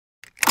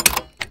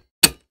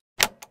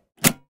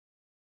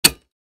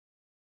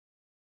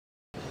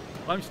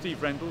I'm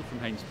Steve Rendell from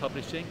Haynes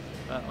Publishing.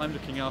 I'm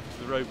looking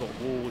after the Robot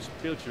Wars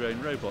Build Your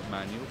Own Robot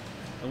Manual,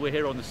 and we're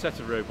here on the set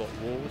of Robot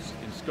Wars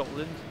in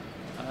Scotland.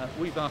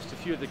 We've asked a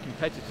few of the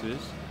competitors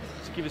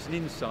to give us an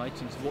insight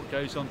into what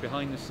goes on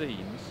behind the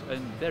scenes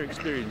and their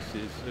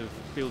experiences of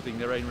building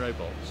their own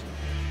robots.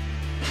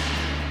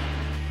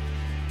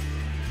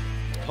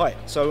 Hi,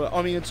 so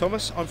I'm Ian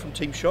Thomas, I'm from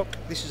Team Shock.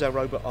 This is our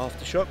robot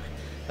Aftershock.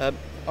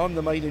 I'm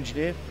the main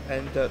engineer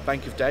and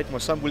bank of dad. My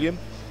son William,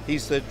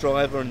 he's the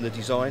driver and the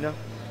designer.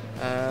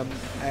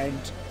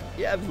 And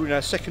yeah, we're in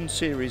our second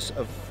series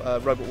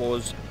of Robot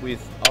Wars with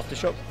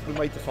Aftershock. We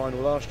made the final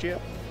last year.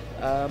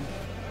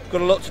 Got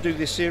a lot to do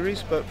this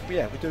series, but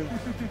yeah, we're doing.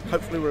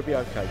 Hopefully we'll be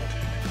okay.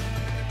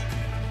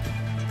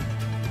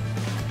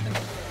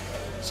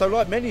 So,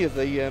 like many of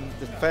the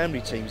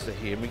family teams that are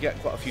here, and we get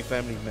quite a few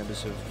family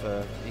members of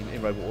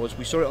in Robot Wars.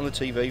 We saw it on the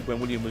TV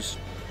when William was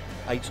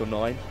 8 or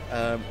 9.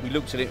 We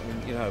looked at it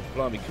and, you know,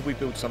 blimey, could we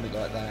build something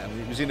like that? And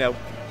it was in our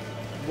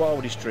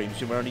wildest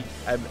dreams. We're only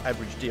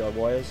average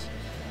DIYers.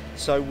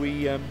 So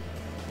we,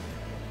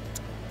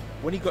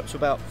 when he got to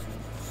about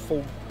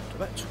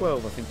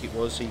 12, I think it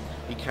was, he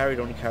carried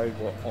on,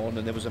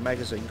 and there was a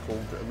magazine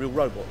called Real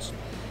Robots,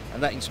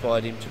 and that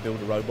inspired him to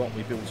build a robot.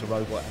 We built a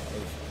robot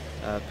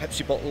out of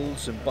Pepsi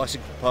bottles and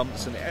bicycle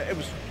pumps, and it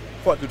was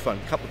quite good fun.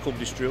 A couple of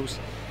cordless drills,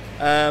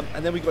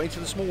 and then we got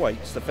into the small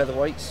weights, the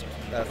featherweights,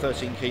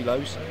 13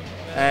 kilos,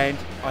 and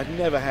I'd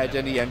never had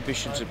any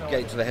ambition to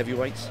get into the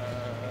heavyweights,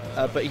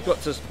 but he got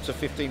to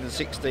 15 and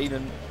 16,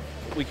 and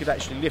we could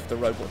actually lift the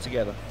robot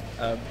together,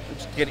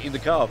 just get it in the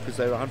car because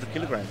they were 100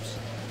 kilograms.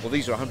 Well,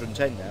 these are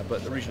 110 now,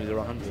 but originally they were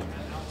 100.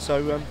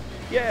 So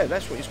yeah,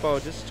 that's what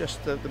inspired us,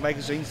 just the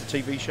magazines,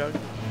 the TV show.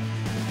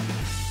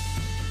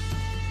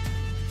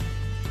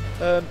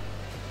 I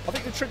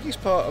think the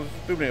trickiest part of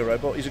building a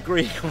robot is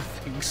agreeing on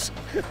things.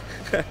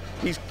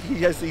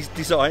 He has these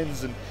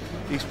designs and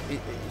these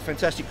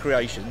fantastic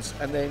creations,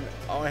 and then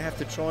I have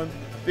to try and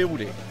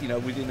build it, you know,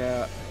 within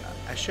our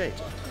shed.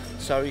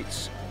 So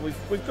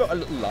we've got a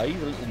little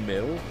lathe, a little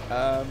mill,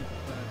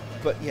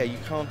 but yeah, you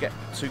can't get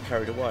too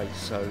carried away.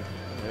 So you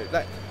know,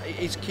 that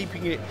it's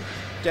keeping it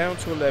down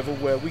to a level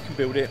where we can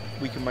build it,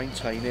 we can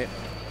maintain it,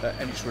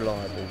 and it's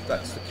reliable.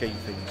 That's the key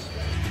things.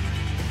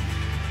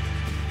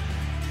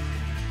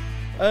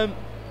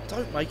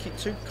 Don't make it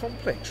too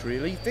complex,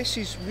 really. This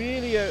is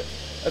really a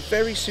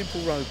very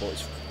simple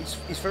robot.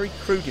 It's very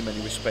crude in many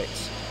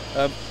respects.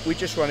 We're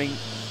just running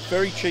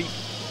very cheap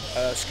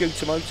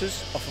scooter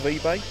motors off of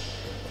eBay.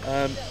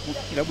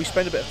 You know, we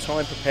spend a bit of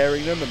time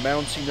preparing them and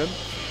mounting them.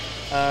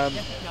 The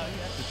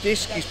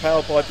disc is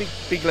powered by a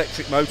big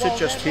electric motor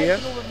just here,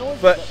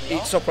 but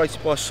it's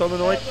operated by a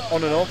solenoid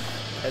on and off,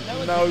 and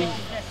no,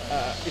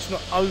 it's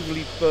not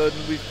overly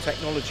burdened with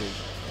technology.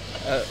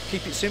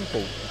 Keep it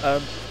simple.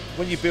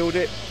 When you build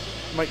it,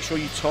 make sure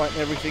you tighten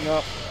everything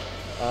up.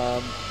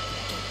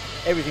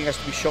 Everything has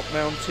to be shock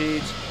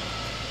mounted.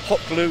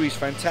 Hot glue is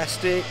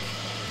fantastic.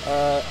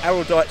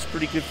 Araldite's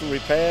pretty good for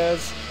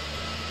repairs,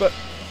 but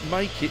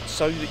make it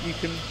so that you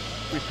can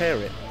repair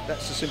it.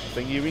 That's the simple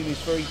thing. You're in this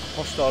very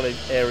hostile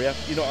area.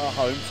 You're not at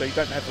home, so you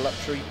don't have the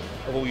luxury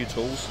of all your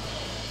tools.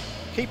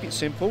 Keep it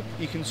simple.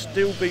 You can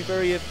still be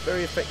very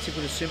effective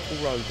with a simple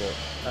robot.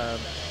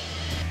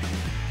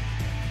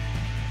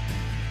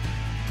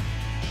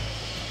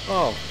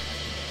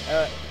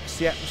 It's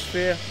the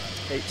atmosphere.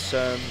 It's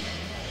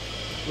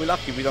we're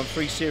lucky. We've done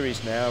 3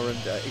 series now, and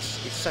it's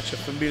such a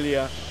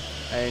familiar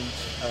and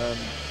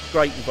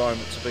great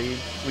environment to be in.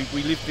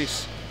 We live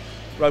this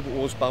Robot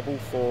Wars bubble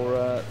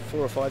for 4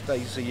 or 5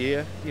 days a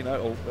year, you know,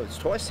 or it's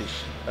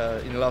twice-ish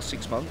in the last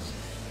 6 months.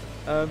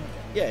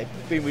 Yeah,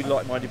 being with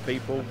like-minded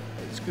people,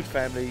 it's a good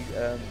family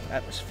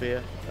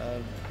atmosphere,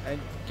 and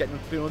getting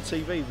to be on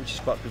TV, which is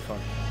quite good fun.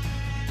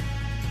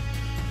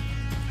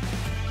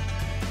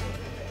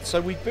 So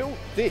we built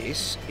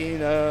this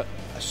in a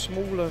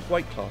smaller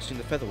weight class, in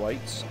the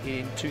featherweights,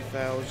 in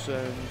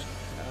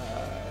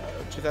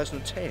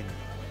 2010.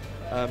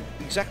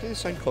 Exactly the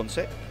same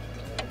concept,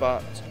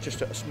 but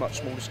just at a much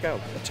smaller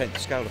scale, a 10th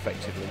scale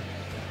effectively.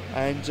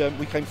 And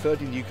we came 3rd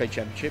in the UK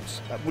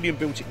Championships. William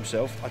built it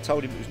himself. I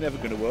told him it was never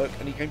going to work,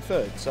 and he came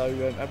 3rd. So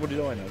what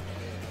did I know?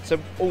 So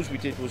all we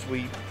did was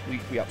we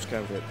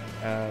upscaled it.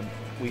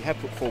 We have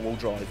put 4-wheel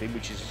drive in,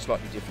 which is a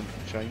slightly different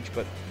change,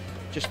 but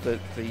just the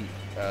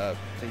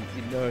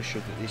inertia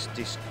that this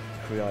disc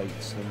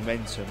creates, the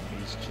momentum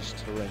is just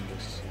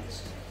horrendous.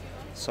 It's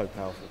so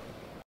powerful.